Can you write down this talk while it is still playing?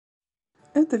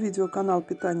Это видеоканал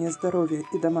 «Питание, здоровье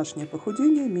и домашнее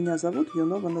похудение». Меня зовут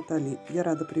Юнова Натали. Я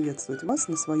рада приветствовать вас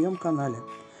на своем канале.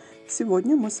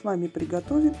 Сегодня мы с вами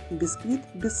приготовим бисквит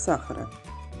без сахара.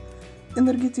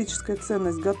 Энергетическая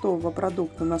ценность готового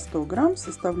продукта на 100 грамм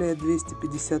составляет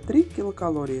 253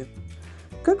 килокалории.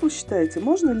 Как вы считаете,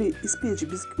 можно ли испечь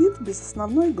бисквит без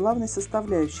основной главной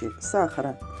составляющей –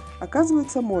 сахара?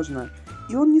 Оказывается, можно.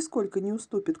 И он нисколько не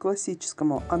уступит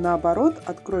классическому, а наоборот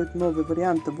откроет новый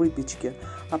вариант выпечки,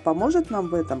 а поможет нам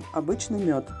в этом обычный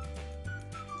мед.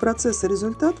 Процесс и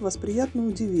результат вас приятно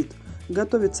удивит.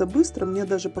 Готовится быстро, мне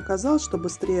даже показалось, что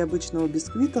быстрее обычного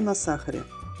бисквита на сахаре.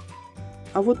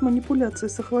 А вот манипуляции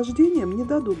с охлаждением не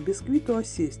дадут бисквиту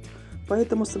осесть,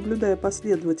 поэтому, соблюдая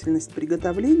последовательность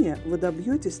приготовления, вы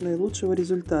добьетесь наилучшего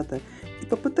результата. И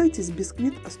попытайтесь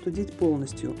бисквит остудить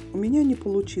полностью. У меня не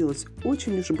получилось,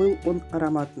 очень уж был он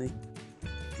ароматный.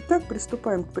 Итак,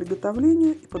 приступаем к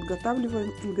приготовлению и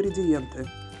подготавливаем ингредиенты.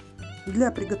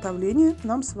 Для приготовления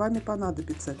нам с вами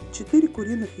понадобится 4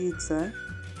 куриных яйца,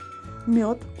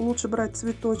 мед, лучше брать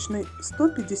цветочный,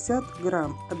 150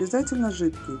 грамм, обязательно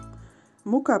жидкий,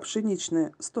 мука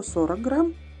пшеничная 140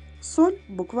 грамм, соль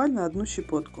буквально 1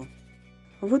 щепотку.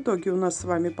 В итоге у нас с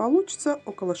вами получится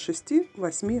около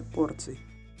 6-8 порций.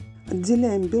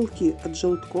 Отделяем белки от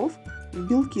желтков, в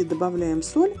белки добавляем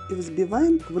соль и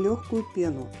взбиваем в легкую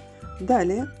пену.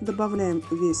 Далее добавляем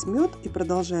весь мед и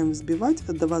продолжаем взбивать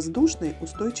до воздушной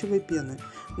устойчивой пены.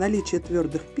 Наличие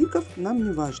твердых пиков нам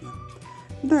не важно.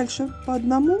 Дальше по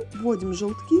одному вводим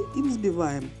желтки и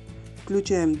взбиваем.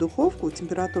 Включаем духовку,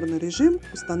 температурный режим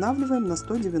устанавливаем на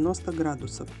 190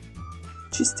 градусов.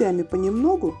 Частями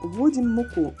понемногу вводим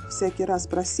муку, всякий раз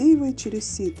просеивая через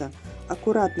сито.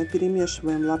 Аккуратно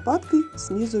перемешиваем лопаткой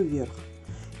снизу вверх.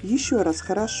 Еще раз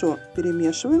хорошо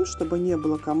перемешиваем, чтобы не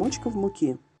было комочков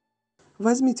муки.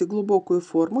 Возьмите глубокую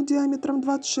форму диаметром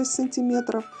 26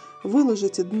 см,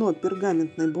 выложите дно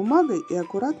пергаментной бумагой и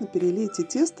аккуратно перелейте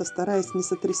тесто, стараясь не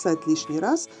сотрясать лишний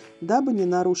раз, дабы не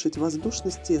нарушить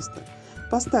воздушность теста.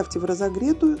 Поставьте в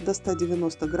разогретую до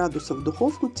 190 градусов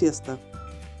духовку тесто.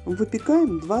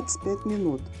 Выпекаем 25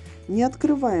 минут. Не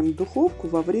открываем духовку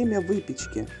во время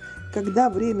выпечки. Когда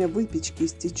время выпечки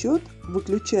истечет,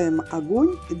 выключаем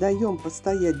огонь и даем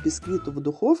постоять бисквиту в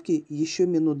духовке еще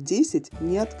минут 10,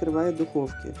 не открывая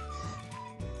духовки.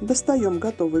 Достаем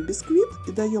готовый бисквит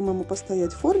и даем ему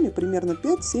постоять в форме примерно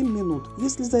 5-7 минут.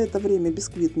 Если за это время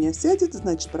бисквит не осядет,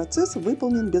 значит процесс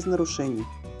выполнен без нарушений.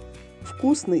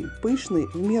 Вкусный, пышный,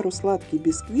 в меру сладкий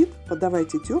бисквит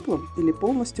подавайте теплым или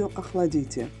полностью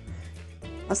охладите.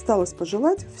 Осталось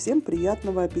пожелать всем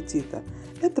приятного аппетита.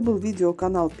 Это был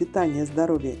видеоканал «Питание,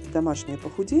 здоровье и домашнее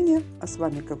похудение», а с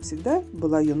вами, как всегда,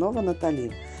 была Юнова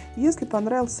Натали. Если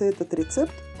понравился этот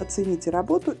рецепт, оцените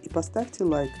работу и поставьте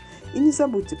лайк. И не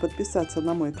забудьте подписаться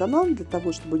на мой канал для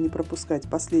того, чтобы не пропускать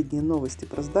последние новости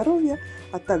про здоровье,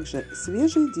 а также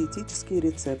свежие диетические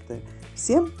рецепты.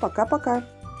 Всем пока-пока!